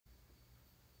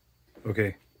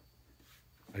Okay,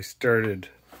 I started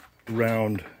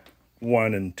round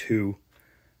 1 and 2.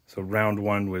 So round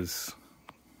 1 was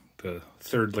the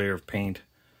 3rd layer of paint,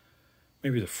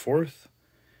 maybe the 4th.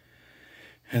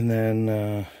 And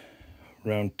then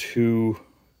round 2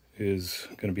 is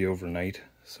going to be overnight.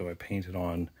 So I painted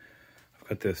on, I've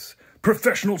got this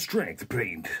professional strength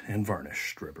paint and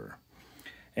varnish stripper.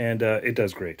 And it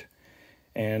does great.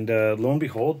 And lo and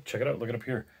behold, check it out, look it up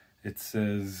here. It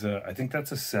says, I think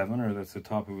that's a 7, or that's the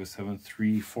top of a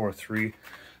 7,343.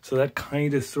 So that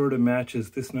kind of sort of matches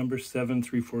this number,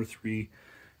 7,343,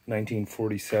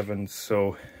 1947.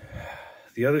 So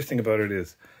the other thing about it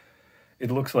is,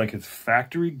 it looks like it's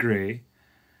factory gray,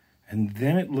 and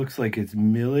then it looks like it's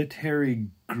military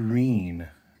green,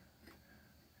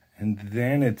 and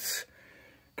then it's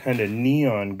kind of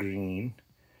neon green,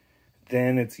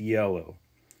 then it's yellow.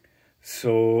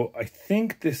 So I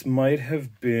think this might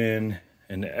have been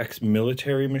an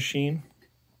ex-military machine.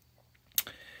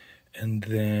 And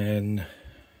then,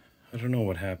 I don't know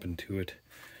what happened to it.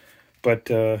 But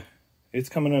it's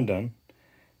coming undone.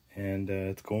 And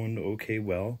it's going okay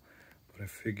well. But I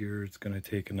figure it's going to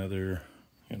take another,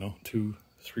 2-3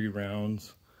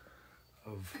 rounds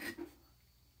of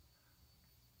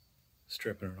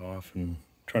stripping it off and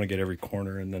trying to get every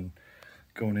corner, and then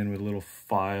going in with a little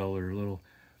file or a little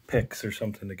picks or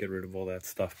something to get rid of all that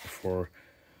stuff before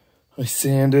I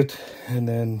sand it and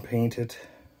then paint it,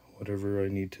 whatever I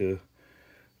need to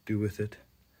do with it.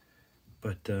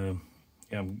 But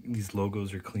yeah, these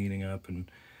logos are cleaning up and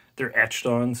they're etched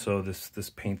on, so this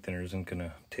paint thinner isn't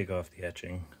gonna take off the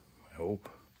etching, I hope.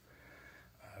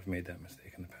 I've made that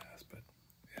mistake in the past, but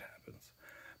it happens.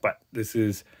 But this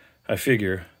is, I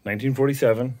figure,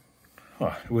 1947.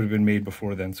 It would have been made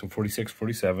before then, so 46,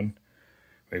 47,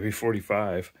 maybe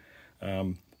 45.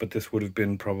 But this would have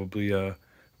been probably a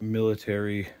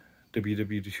military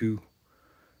WW2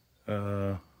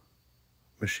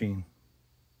 machine.